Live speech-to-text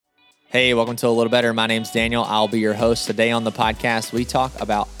Hey, welcome to A Little Better. My name's Daniel. I'll be your host. Today on the podcast, we talk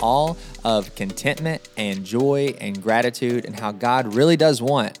about all of contentment and joy and gratitude and how God really does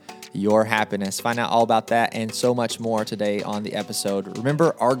want your happiness. Find out all about that and so much more today on the episode.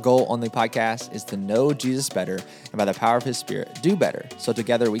 Remember, our goal on the podcast is to know Jesus better and by the power of his Spirit, do better. So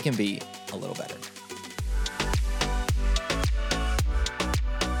together we can be a little better.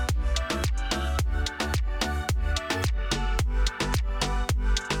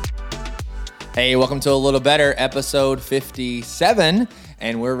 Hey, welcome to A Little Better, episode 57,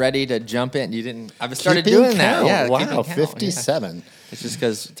 and we're ready to jump in. I've started doing that. Yeah, wow, 57. Yeah. It's just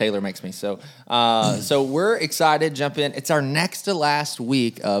because Taylor makes me. So we're excited to jump in. It's our next to last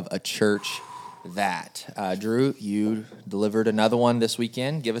week of A Church That. Drew, you delivered another one this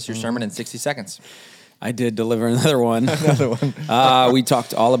weekend. Give us your sermon in 60 seconds. I did deliver another one. We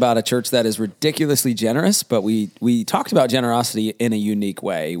talked all about a church that is ridiculously generous, but we talked about generosity in a unique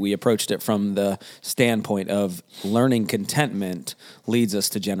way. We approached it from the standpoint of learning contentment leads us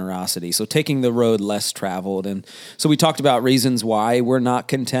to generosity. So taking the road less traveled. And so we talked about reasons why we're not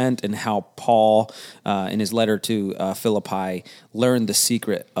content and how Paul, in his letter to Philippi, learned the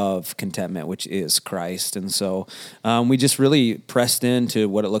secret of contentment, which is Christ. And so we just really pressed into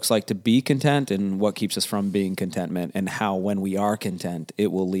what it looks like to be content and what keeps us from being contentment, and how when we are content,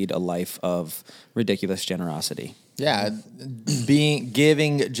 it will lead a life of ridiculous generosity. Yeah,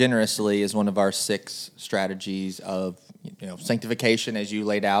 giving generously is one of our 6 strategies of sanctification, as you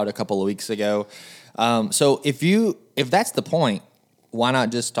laid out a couple of weeks ago. So if that's the point, why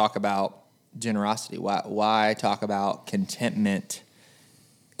not just talk about generosity? Why talk about contentment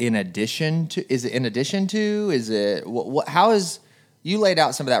in addition to? Is it in addition to? Is it how is? You laid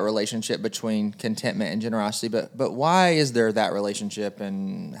out some of that relationship between contentment and generosity, but why is there that relationship,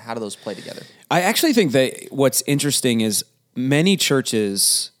 and how do those play together? I actually think that what's interesting is many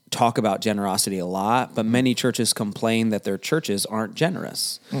churches talk about generosity a lot, but many churches complain that their churches aren't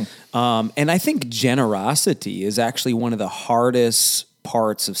generous. And I think generosity is actually one of the hardest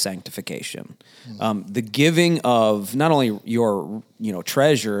parts of sanctification. The giving of not only your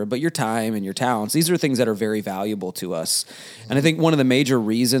treasure, but your time and your talents. These are things that are very valuable to us. And I think one of the major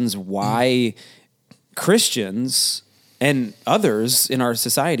reasons why Christians and others in our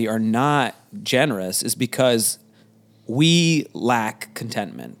society are not generous is because we lack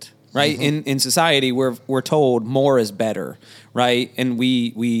contentment. Right? In society, we're told more is better, right? And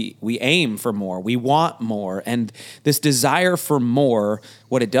we aim for more. We want more. And this desire for more,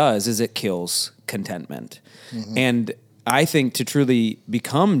 what it does is it kills contentment. And I think to truly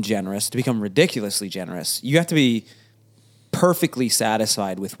become generous, to become ridiculously generous, you have to be perfectly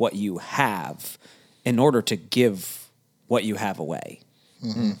satisfied with what you have in order to give what you have away.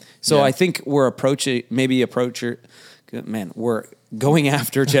 So I think we're going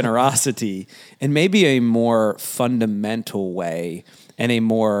after generosity in maybe a more fundamental way and a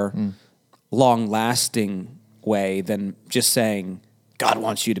more long-lasting way than just saying, God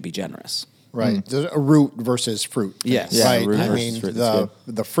wants you to be generous. Right. There's a root versus fruit. Yes. Yeah, right. root I versus mean, fruit.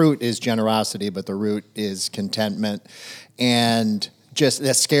 the fruit is generosity, but the root is contentment. And just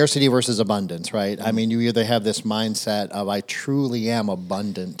that scarcity versus abundance, right? I mean, you either have this mindset of I truly am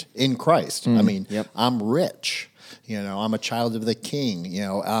abundant in Christ. I mean, I'm rich. I'm a child of the King,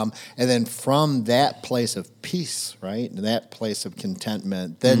 and then from that place of peace, right, and that place of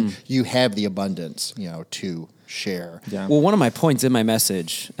contentment, then you have the abundance, to share. Yeah. Well, one of my points in my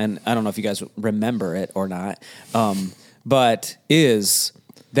message, and I don't know if you guys remember it or not, but is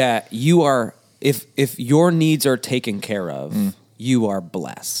that you are, if your needs are taken care of, you are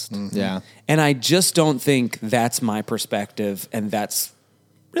blessed. Yeah. And I just don't think that's my perspective, and that's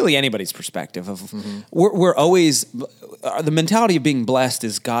really anybody's perspective of we're always the mentality of being blessed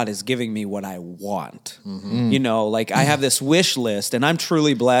is God is giving me what I want. I have this wish list, and I'm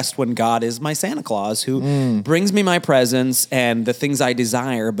truly blessed when God is my Santa Claus who brings me my presents and the things I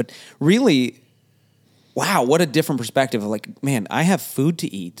desire. But really, wow, what a different perspective. Like, man, I have food to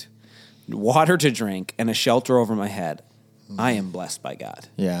eat, water to drink, and a shelter over my head. I am blessed by God.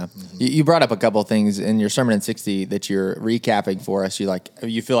 Yeah. You brought up a couple of things in your sermon in 60 that you're recapping for us.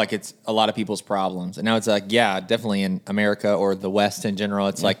 You feel like it's a lot of people's problems. And now it's like, yeah, definitely in America or the West in general,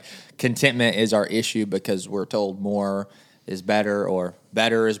 it's like contentment is our issue because we're told more is better or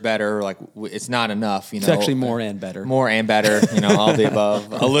better is better. Like it's not enough, It's actually more and better. More and better, all the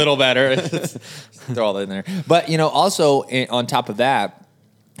above. A little better. Throw all that in there. But, also on top of that,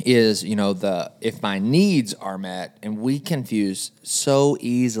 is if my needs are met, and we confuse so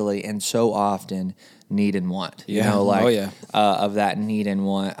easily and so often need and want. Of that need and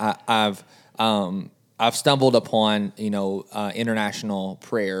want. I've stumbled upon, international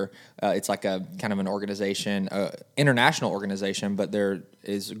prayer. It's like a kind of an organization, international organization, but there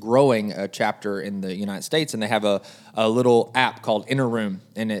is growing a chapter in the United States, and they have a little app called Inner Room,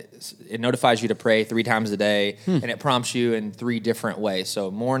 and it notifies you to pray 3 times a day, and it prompts you in 3 different ways.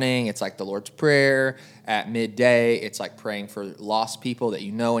 So morning, it's like the Lord's Prayer. At midday, it's like praying for lost people that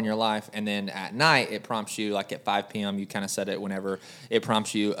you know in your life. And then at night, it prompts you, like at 5 p.m., you kind of said it whenever, it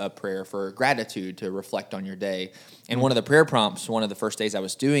prompts you a prayer for gratitude to reflect on your day. And one of the prayer prompts, one of the first days I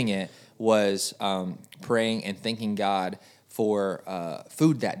was doing it, was praying and thanking God for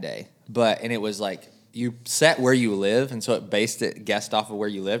food that day. And it was like, you set where you live, and so it guessed off of where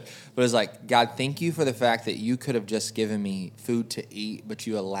you lived. But it was like, God, thank you for the fact that you could have just given me food to eat, but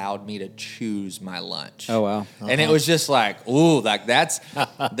you allowed me to choose my lunch. Oh, wow. And it was just like, ooh, like that's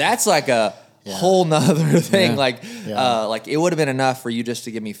like a whole nother thing. Yeah. Like it would have been enough for you just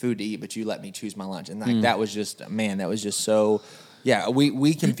to give me food to eat, but you let me choose my lunch. And like that was just, man, that was just so,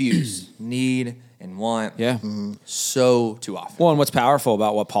 we confuse need and want so too often. Well, and what's powerful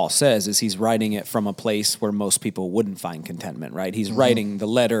about what Paul says is he's writing it from a place where most people wouldn't find contentment, right? He's writing the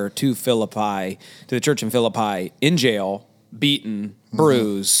letter to Philippi, to the church in Philippi, in jail, beaten,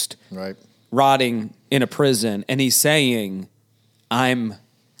 bruised, right, rotting in a prison, and he's saying, I'm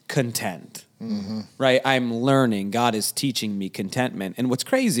content, right? I'm learning. God is teaching me contentment. And what's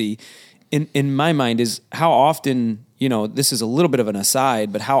crazy in my mind is how often, this is a little bit of an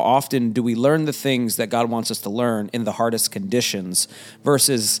aside, but how often do we learn the things that God wants us to learn in the hardest conditions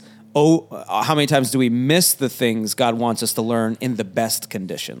versus, how many times do we miss the things God wants us to learn in the best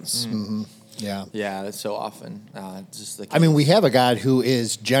conditions? Mm-hmm. Yeah. Yeah, that's so often. We have a God who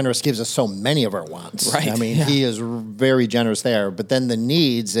is generous, gives us so many of our wants. Right. He is very generous there. But then the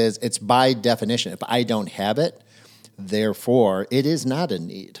needs it's by definition. If I don't have it, therefore, it is not a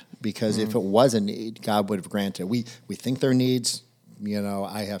need. Because if it was a need, God would have granted. We think they're needs.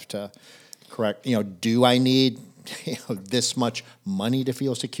 I have to correct. Do I need this much money to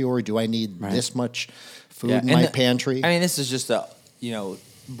feel secure? Do I need this much food in my pantry? This is just a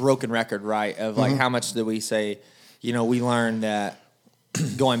broken record, right? Of like how much do we say? We learn that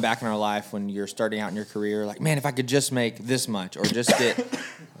going back in our life when you're starting out in your career, like, man, if I could just make this much or just get.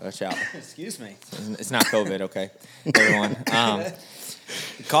 Watch out. Excuse me. It's not COVID, okay, everyone.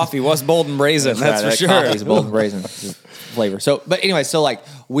 Coffee was bold and brazen. That's for sure. Coffee's bold and brazen flavor. So, but anyway, so like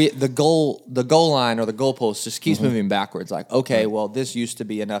the goal line or the goalpost just keeps moving backwards. Like, okay, well, this used to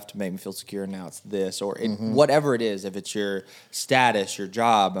be enough to make me feel secure, and now it's this, or whatever it is. If it's your status, your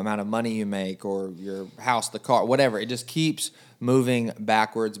job, amount of money you make, or your house, the car, whatever, it just keeps moving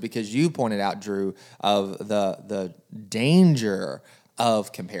backwards because you pointed out, Drew, of the danger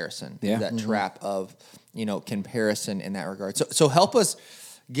of comparison, that trap of comparison in that regard. So help us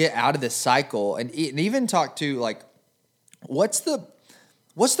get out of this cycle and even talk to like, what's the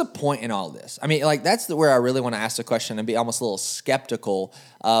point in all this? That's where I really want to ask the question and be almost a little skeptical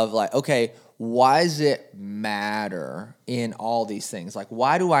of like, okay, why does it matter in all these things? Like,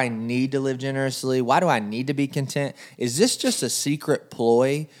 why do I need to live generously? Why do I need to be content? Is this just a secret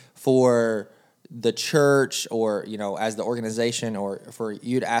ploy for the church or, as the organization, or for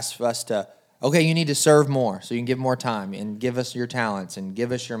you to ask us to, okay, you need to serve more so you can give more time and give us your talents and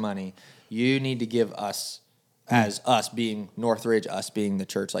give us your money. You need to give us, as us being Northridge, us being the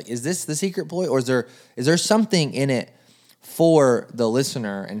church. Like, is this the secret ploy, or is there something in it for the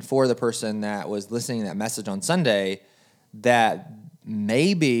listener and for the person that was listening to that message on Sunday that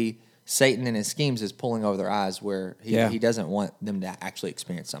maybe Satan and his schemes is pulling over their eyes where he doesn't want them to actually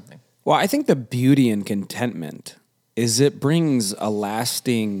experience something? Well, I think the beauty in contentment is it brings a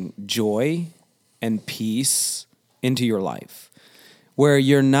lasting joy and peace into your life where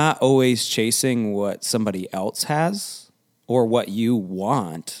you're not always chasing what somebody else has or what you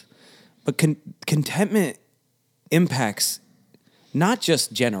want, but contentment impacts not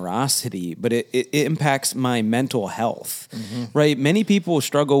just generosity, but it impacts my mental health, right? Many people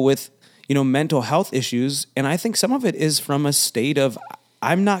struggle with, mental health issues, and I think some of it is from a state of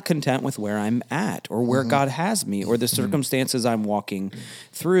I'm not content with where I'm at or where God has me or the circumstances I'm walking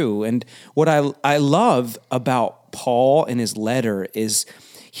through. And what I love about Paul in his letter is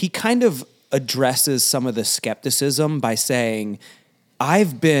he kind of addresses some of the skepticism by saying,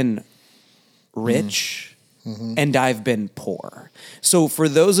 I've been rich and I've been poor. So for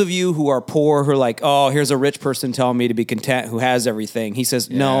those of you who are poor, who are like, oh, here's a rich person telling me to be content who has everything. He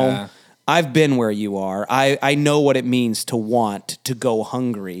says, no, I've been where you are. I know what it means to want to go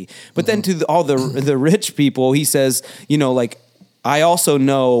hungry. But then to all the rich people, he says, I also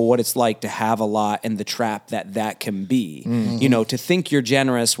know what it's like to have a lot and the trap that can be. To think you're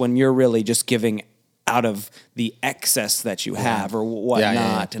generous when you're really just giving out of the excess that you have or whatnot.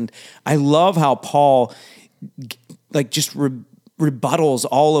 Yeah. And I love how Paul just rebuttals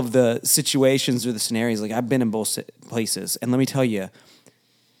all of the situations or the scenarios. Like, I've been in both places, and let me tell you,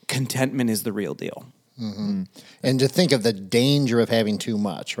 contentment is the real deal. Mm-hmm. And to think of the danger of having too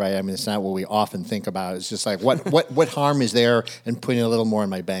much, right? I mean, it's not what we often think about. It's just like, what harm is there in putting a little more in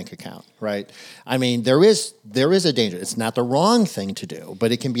my bank account, right? I mean, there is a danger. It's not the wrong thing to do,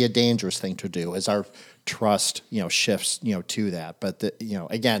 but it can be a dangerous thing to do as our trust, shifts, to that. But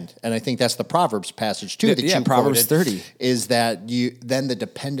again, and I think that's the Proverbs passage too that you Proverbs quoted, 30 is that then the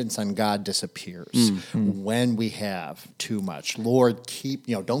dependence on God disappears when we have too much. Lord,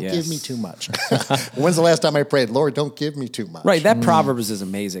 don't give me too much. When's the last time I prayed, Lord, don't give me too much? Right, that Proverbs is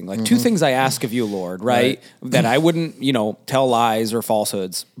amazing. Like, two things I ask of you, Lord, right? That I wouldn't, tell lies or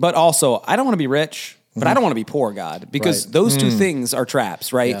falsehoods. But also, I don't want to be rich. But I don't want to be poor, God, because those two things are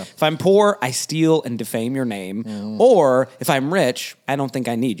traps, right? Yeah. If I'm poor, I steal and defame your name. Or if I'm rich, I don't think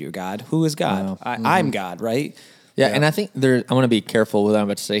I need you, God. Who is God? I'm God, right? Yeah, and I think I want to be careful with what I'm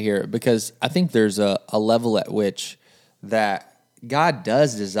about to say here, because I think there's a level at which that God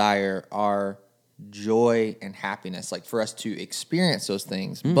does desire our joy and happiness, like for us to experience those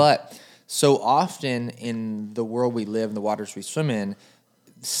things. But so often in the world we live, in the waters we swim in,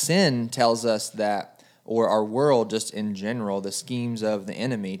 sin tells us that, or our world just in general, the schemes of the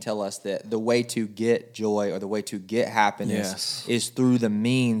enemy tell us that the way to get joy or the way to get happiness is through the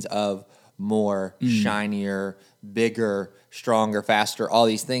means of more, shinier, bigger, stronger, faster, all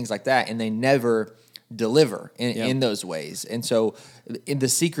these things like that. And they never deliver in those ways. And so the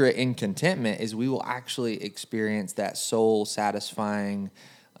secret in contentment is we will actually experience that soul satisfying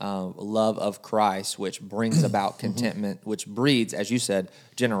love of Christ, which brings about contentment, which breeds, as you said,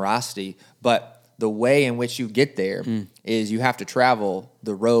 generosity. But the way in which you get there is you have to travel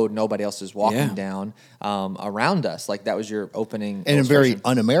the road nobody else is walking down around us. Like, that was your opening. And a very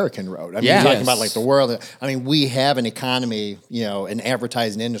un-American road. I mean, you're talking about like the world. I mean, we have an economy, an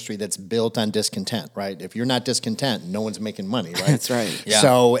advertising industry that's built on discontent, right? If you're not discontent, no one's making money, right? That's right. Yeah.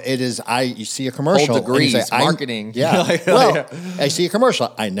 So it is, you see a commercial. Whole degrees, and you say, marketing. I see a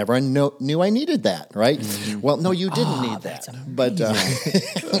commercial. I never knew I needed that, right? Well, no, you didn't need that. But,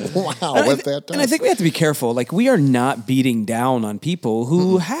 wow, what that does. And I think we have to be careful. Like, we are not beating down on people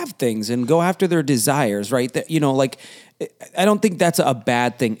who have things and go after their desires, right? That, I don't think that's a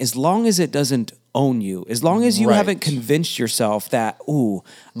bad thing, as long as it doesn't own you, as long as you haven't convinced yourself that,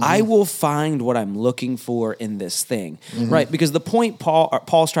 I will find what I'm looking for in this thing, right? Because the point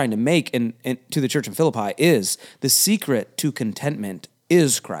Paul's trying to make to the church in Philippi is the secret to contentment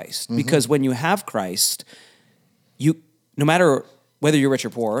is Christ. Because when you have Christ, no matter whether you're rich or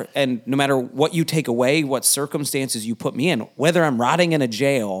poor, and no matter what you take away, what circumstances you put me in, whether I'm rotting in a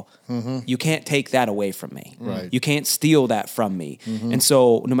jail, you can't take that away from me. Right. You can't steal that from me. And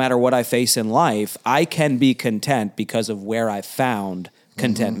so no matter what I face in life, I can be content because of where I found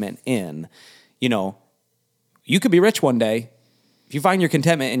contentment in. You could be rich one day. If you find your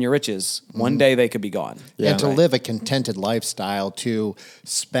contentment in your riches, one day they could be gone. And to live a contented lifestyle, to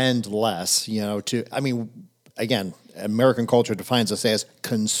spend less, again, American culture defines us as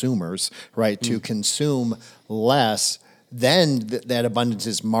consumers, right? To consume less, then that abundance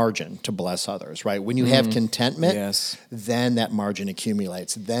is margin to bless others, right? When you have contentment, then that margin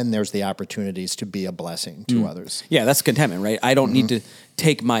accumulates. Then there's the opportunities to be a blessing to others. Yeah, that's contentment, right? I don't need to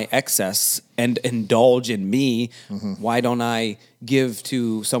take my excess and indulge in me. Why don't I give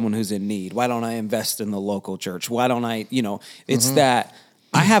to someone who's in need? Why don't I invest in the local church? Why don't I, it's that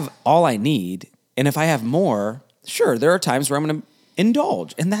I have all I need, and if I have more, sure, there are times where I'm going to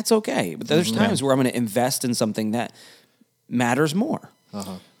indulge, and that's okay. But there's times where I'm going to invest in something that matters more.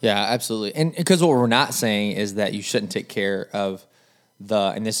 Yeah, absolutely. And because what we're not saying is that you shouldn't take care of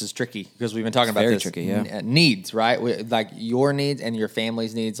and this is tricky because we've been talking about Very this, tricky, needs, right? Like your needs and your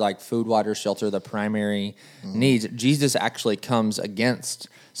family's needs, like food, water, shelter, the primary needs. Jesus actually comes against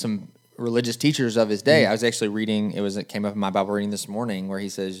some religious teachers of his day. I was actually reading, it came up in my Bible reading this morning where he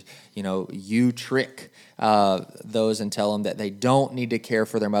says, you trick those and tell them that they don't need to care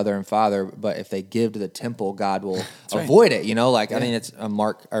for their mother and father, but if they give to the temple, God will avoid it. I think it's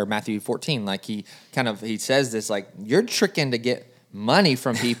Mark or Matthew 14. Like he says this, like you're tricking to get money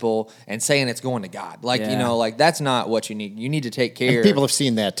from people and saying it's going to God. Like, that's not what you need. You need to take care. And people have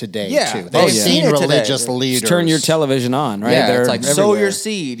seen that today, too. They've seen religious leaders. Just turn your television on, right? Yeah, They're it's like, everywhere. sow your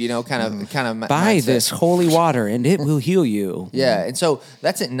seed, kind of. Buy mindset. this holy water and it will heal you. Yeah, and so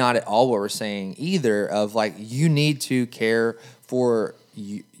that's not at all what we're saying either, of like, you need to care for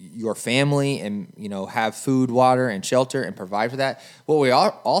your family and, have food, water, and shelter and provide for that. What we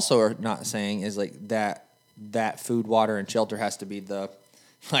also are not saying is like that food, water, and shelter has to be the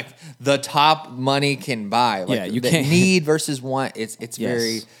top money can buy. Like, you the can't need versus want. It's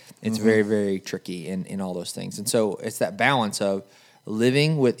Yes. very, very tricky in all those things. And so it's that balance of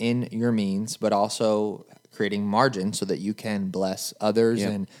living within your means, but also creating margin so that you can bless others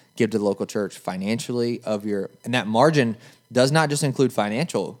and give to the local church financially and that margin does not just include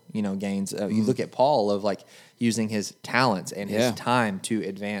financial, gains. You look at Paul of like using his talents and his time to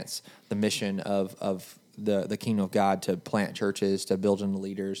advance the mission of the kingdom of God, to plant churches, to build in the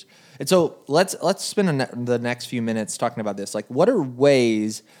leaders. And so let's spend the next few minutes talking about this. Like, what are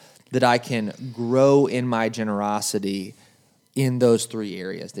ways that I can grow in my generosity in those three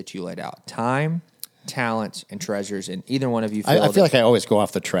areas that you laid out: time, talents, and treasures? And either one of you I feel like I always go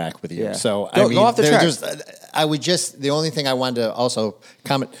off the track with you. Yeah. So Go off the track. I would the only thing I wanted to also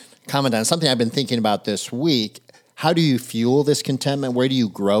comment on, something I've been thinking about this week. How do you fuel this contentment? Where do you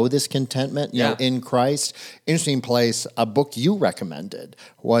grow this contentment? You know, in Christ. Interesting place. A book you recommended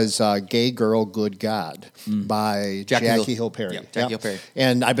was "Gay Girl, Good God" by Jackie Hill Perry. Yep, Jackie Hill Perry.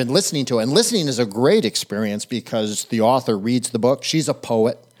 And I've been listening to it. And listening is a great experience because the author reads the book. She's a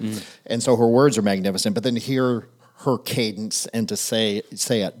poet, and so her words are magnificent. But then to hear her cadence and to say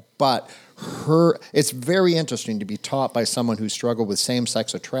it, but it's very interesting to be taught by someone who struggled with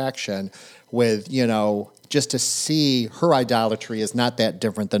same-sex attraction, with just to see her idolatry is not that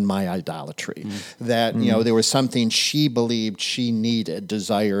different than my idolatry. That, there was something she believed she needed,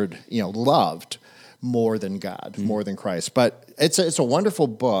 desired, loved more than God, more than Christ. But it's a wonderful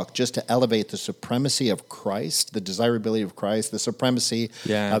book just to elevate the supremacy of Christ, the desirability of Christ, the supremacy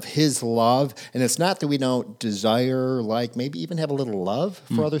of his love. And it's not that we don't desire, like maybe even have a little love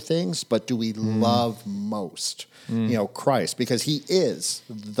for other things, but do we love most? Christ, because he is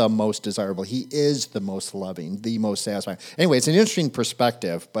the most desirable. He is the most loving, the most satisfying. Anyway, it's an interesting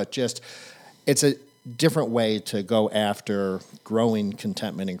perspective, but it's a different way to go after growing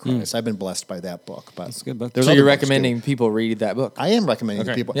contentment in Christ. I've been blessed by that book. But that's a good book. So you're recommending people read that book? I am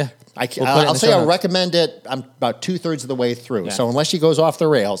recommending people. Yeah. I'll say I recommend it. I'm about 2/3 of the way through. Yeah. So unless she goes off the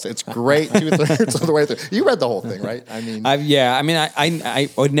rails, it's great 2/3 of the way through. You read the whole thing, right? I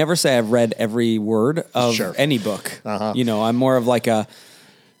would never say I've read every word of any book. I'm more of like a,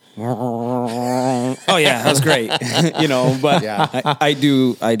 oh yeah, that's great. But I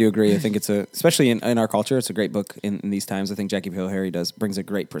do agree. I think especially in our culture, it's a great book in these times. I think Jackie Hill Perry brings a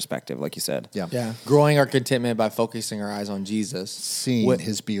great perspective, like you said. Yeah. Growing our contentment by focusing our eyes on Jesus. Seeing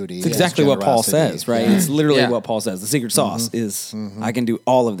his beauty. It's exactly what Paul says, right? It's literally what Paul says. The secret sauce is I can do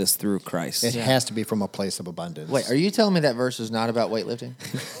all of this through Christ. It has to be from a place of abundance. Wait, are you telling me that verse is not about weightlifting?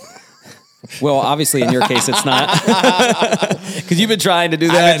 Well, obviously, in your case, it's not, because you've been trying to do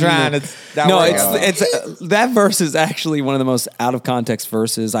that. I've been trying. It's that verse is actually one of the most out of context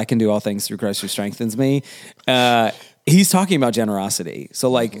verses. I can do all things through Christ who strengthens me. He's talking about generosity,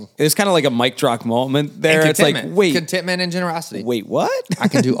 so it's kind of like a mic drop moment there. It's like, wait, contentment and generosity. Wait, what? I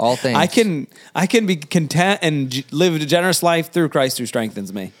can do all things. I can be content and live a generous life through Christ who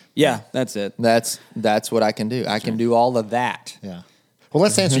strengthens me. Yeah, that's it. That's what I can do. I can do all of that. Yeah. Well,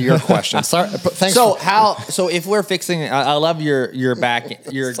 let's answer your question. Sorry, thanks. So if we're fixing, I love your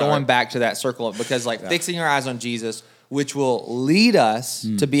back. You're going back to that circle because fixing our eyes on Jesus, which will lead us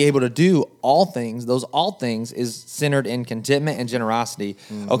to be able to do all things. Those all things is centered in contentment and generosity.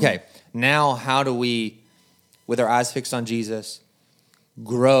 Okay, now how do we, with our eyes fixed on Jesus,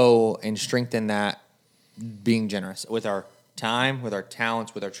 grow and strengthen that being generous with our time, with our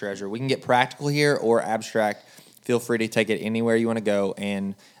talents, with our treasure? We can get practical here or abstract. Feel free to take it anywhere you want to go.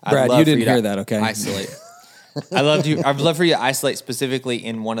 And Brad, you didn't hear that, okay? Isolate. I'd love for you to isolate specifically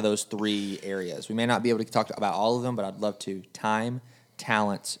in one of those three areas. We may not be able to talk about all of them, but I'd love to. Time,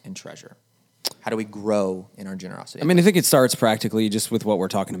 talents, and treasure. How do we grow in our generosity? I think it starts practically just with what we're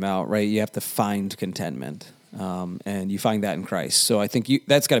talking about, right? You have to find contentment, and you find that in Christ. So I think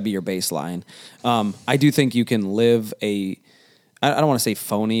that's got to be your baseline. I do think you can live I don't want to say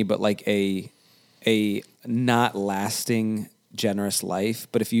phony, but like a not lasting generous life.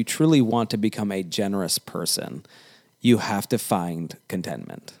 But if you truly want to become a generous person, you have to find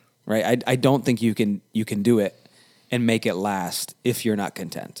contentment, right? I don't think you can do it and make it last if you're not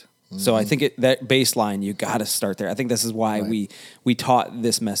content. So I think that baseline, you got to start there. I think this is why we taught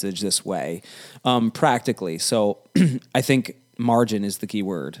this message this way, practically. So I think margin is the key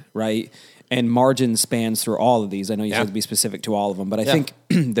word, right? And margin spans through all of these. I know you said to be specific to all of them, but I think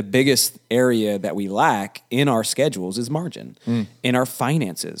the biggest area that we lack in our schedules is margin. In our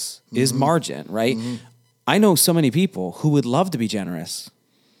finances is margin, right? I know so many people who would love to be generous,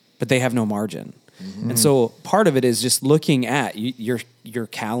 but they have no margin. And so part of it is just looking at your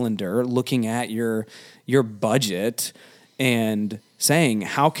calendar, looking at your budget and saying,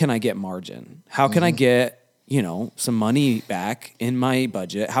 how can I get margin? How can I get, some money back in my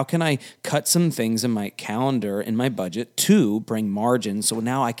budget? How can I cut some things in my calendar, in my budget to bring margin? So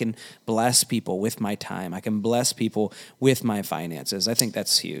now I can bless people with my time. I can bless people with my finances. I think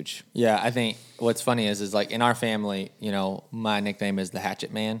that's huge. Yeah, I think what's funny is like in our family, my nickname is the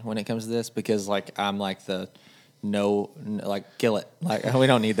Hatchet Man when it comes to this, because like I'm like the kill it. Like we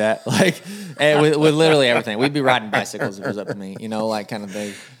don't need that. Like with literally everything. We'd be riding bicycles if it was up to me, like kind of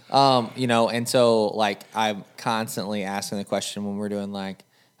thing. And so like I'm constantly asking the question when we're doing like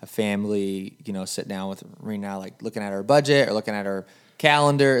a family, sit down with Rena, like looking at our budget or looking at our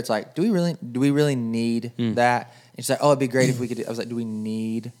calendar. It's like, do we really need that? And she's like, oh, it'd be great if we could. I was like, do we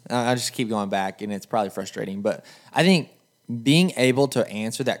need? I just keep going back, and it's probably frustrating. But I think being able to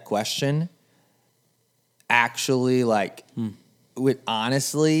answer that question actually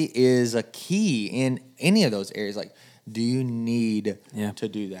honestly is a key in any of those areas. Like, do you need to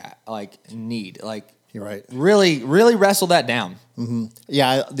do that? You're right. Really, really wrestle that down. Mm-hmm.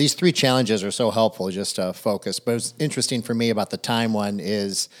 Yeah, these 3 challenges are so helpful just to focus. But what's interesting for me about the time one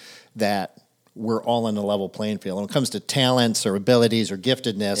is that we're all in a level playing field. When it comes to talents or abilities or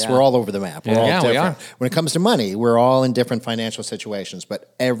giftedness, we're all over the map. We're all different. We are. When it comes to money, we're all in different financial situations,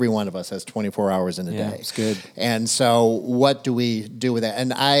 but every one of us has 24 hours in a day. It's good. And so what do we do with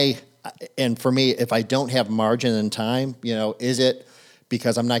that? And for me, if I don't have margin and time, is it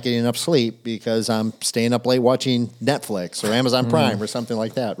because I'm not getting enough sleep, because I'm staying up late watching Netflix or Amazon Prime or something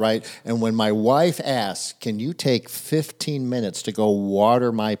like that, right? And when my wife asks, can you take 15 minutes to go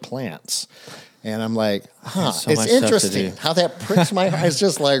water my plants? And I'm like, it's interesting how that pricks my heart. It's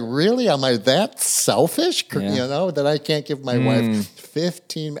just like, really? Am I that selfish? That I can't give my wife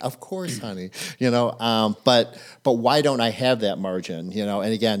 15? Of course, honey. But why don't I have that margin?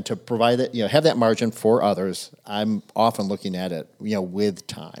 And again, to provide that, have that margin for others. I'm often looking at it, with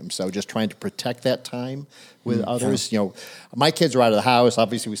time. So just trying to protect that time with others. My kids are out of the house.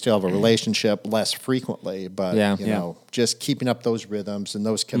 Obviously, we still have a relationship less frequently, but just keeping up those rhythms and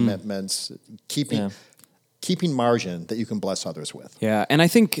those commitments, keeping margin that you can bless others with. Yeah, and I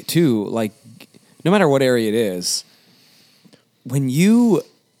think too, like no matter what area it is, when you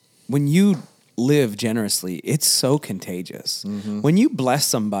live generously, it's so contagious. When you bless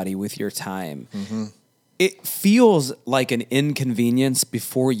somebody with your time, it feels like an inconvenience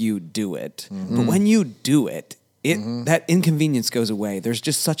before you do it. But when you do it, that inconvenience goes away. There's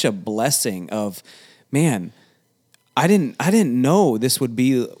just such a blessing of, man, I didn't know this would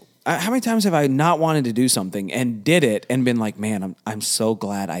be. How many times have I not wanted to do something and did it and been like, man, I'm so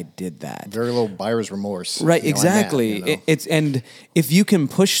glad I did that. Very little buyer's remorse. Right, exactly. It's and if you can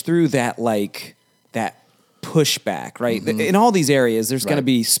push through that that pushback, right? In all these areas, there's going to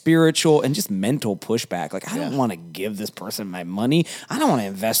be spiritual and just mental pushback. Like, I don't want to give this person my money. I don't want to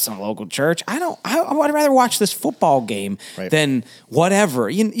invest in a local church. I would rather watch this football game than whatever.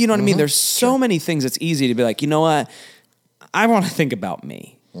 You know what I mean? There's so many things it's easy to be like, you know what? I want to think about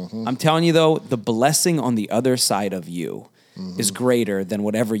me. I'm telling you, though, the blessing on the other side of you is greater than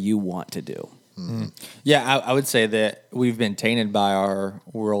whatever you want to do. Yeah, I would say that we've been tainted by our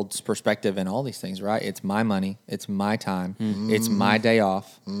world's perspective and all these things, right? It's my money, it's my time, it's my day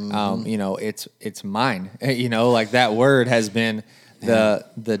off. It's mine. Like that word has been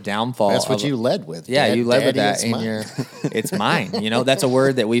the downfall. That's what you led with. Yeah, you led with that in your. It's mine. That's a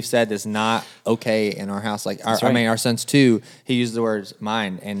word that we've said is not okay in our house. Like our son's 2. He used the words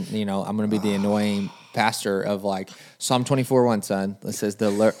mine, and I'm going to be the annoying pastor of like Psalm 24:1, son. It says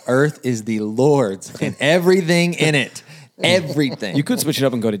the earth is the Lord's and everything in it. Everything. You could switch it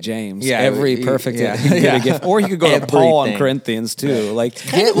up and go to James. Yeah, perfect. Gift. Or you could go to Paul on Corinthians too. Like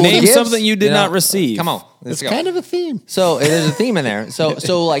name something you did not receive. Come on, it's kind of a theme. So there's a theme in there.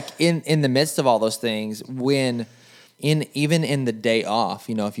 So like in the midst of all those things, even in the day off,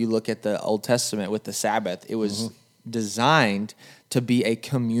 if you look at the Old Testament with the Sabbath, it was designed to be a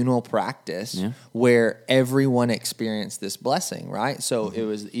communal practice where everyone experienced this blessing, right? So it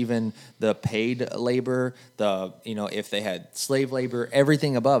was even the paid labor, if they had slave labor,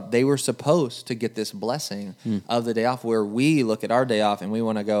 everything above, they were supposed to get this blessing of the day off, where we look at our day off and we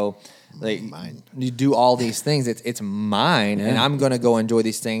want to go, like, mine. You do all these things. It's mine, and I'm going to go enjoy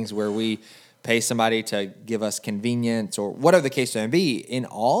these things where we pay somebody to give us convenience or whatever the case may be. In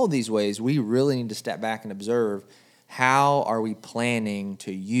all of these ways, we really need to step back and observe, how are we planning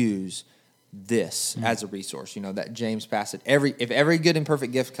to use this as a resource? That James passage. If every good and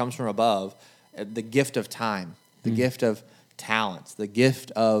perfect gift comes from above, the gift of time, the gift of talents, the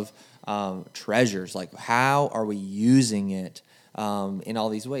gift of treasures. Like, how are we using it in all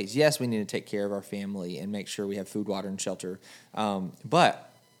these ways? Yes, we need to take care of our family and make sure we have food, water, and shelter.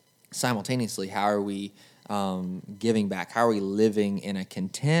 But simultaneously, how are we giving back? How are we living in a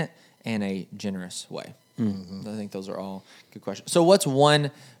content and a generous way? I think those are all good questions. So what's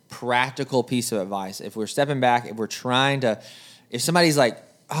one practical piece of advice? If we're stepping back, if we're trying to, if somebody's like,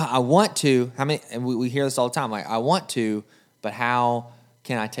 I want to, how many, and we hear this all the time, like, I want to, but how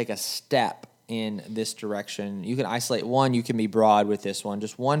can I take a step in this direction? You can isolate one, you can be broad with this one.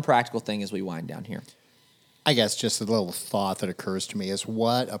 Just one practical thing as we wind down here. I guess just a little thought that occurs to me is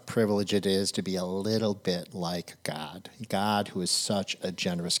what a privilege it is to be a little bit like God who is such a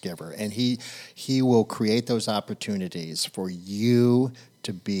generous giver. And he will create those opportunities for you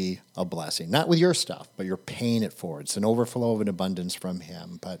to be a blessing. Not with your stuff, but you're paying it forward. It's an overflow of an abundance from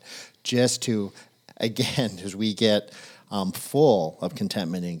him. But just to, again, as we get full of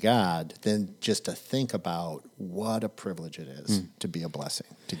contentment in God, then just to think about what a privilege it is to be a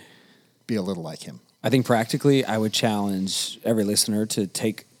blessing, to be a little like him. I think practically, I would challenge every listener to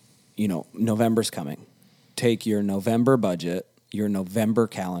take, November's coming. Take your November budget, your November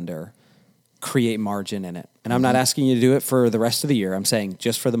calendar, create margin in it. And I'm not asking you to do it for the rest of the year. I'm saying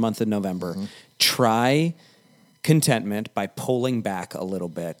just for the month of November. Try contentment by pulling back a little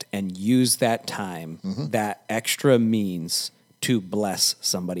bit and use that time, that extra means to bless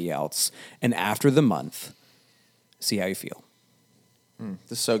somebody else. And after the month, see how you feel.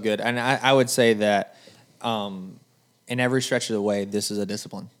 This is so good. And I would say that in every stretch of the way, this is a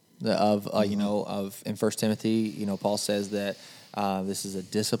discipline of in 1 Timothy, Paul says that this is a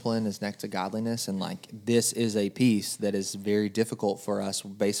discipline is next to godliness. And like, this is a piece that is very difficult for us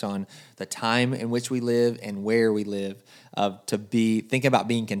based on the time in which we live and where we live. To be thinking about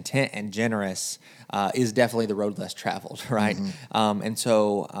being content and generous is definitely the road less traveled, right? And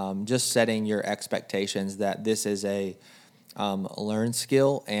so just setting your expectations that this is a learned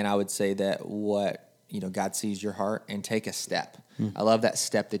skill, and I would say that God sees your heart and take a step. I love that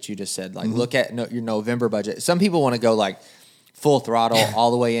step that you just said. Like, look at your November budget. Some people want to go like full throttle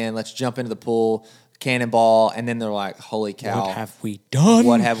all the way in. Let's jump into the pool, cannonball, and then they're like, "Holy cow! What have we done?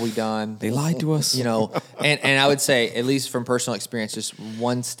 What have we done? They lied to us." And I would say, at least from personal experience, just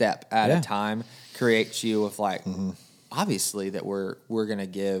one step at a time creates you with like. Obviously that we're going to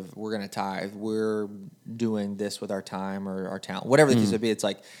give, we're going to tithe, we're doing this with our time or our talent, whatever the case would be. It's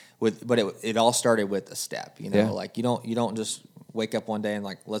like it all started with a step, like you don't just wake up one day and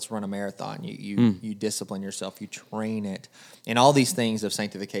like, let's run a marathon. You discipline yourself, you train it, and all these things of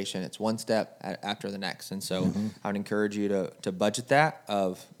sanctification. It's one step after the next. And so I would encourage you to budget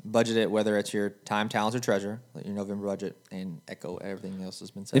it, whether it's your time, talents, or treasure, your November budget, and echo everything else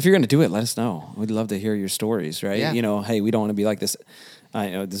has been said. If you're going to do it, let us know. We'd love to hear your stories, right? Yeah. Hey, we don't want to be like this,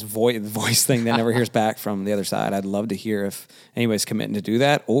 this voice thing that never hears back from the other side. I'd love to hear if anybody's committing to do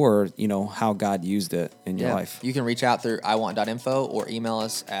that, or, how God used it in your life. You can reach out through iwant.info or email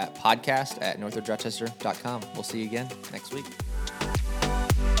us at podcast@northridgerochester.com. We'll see you again next week.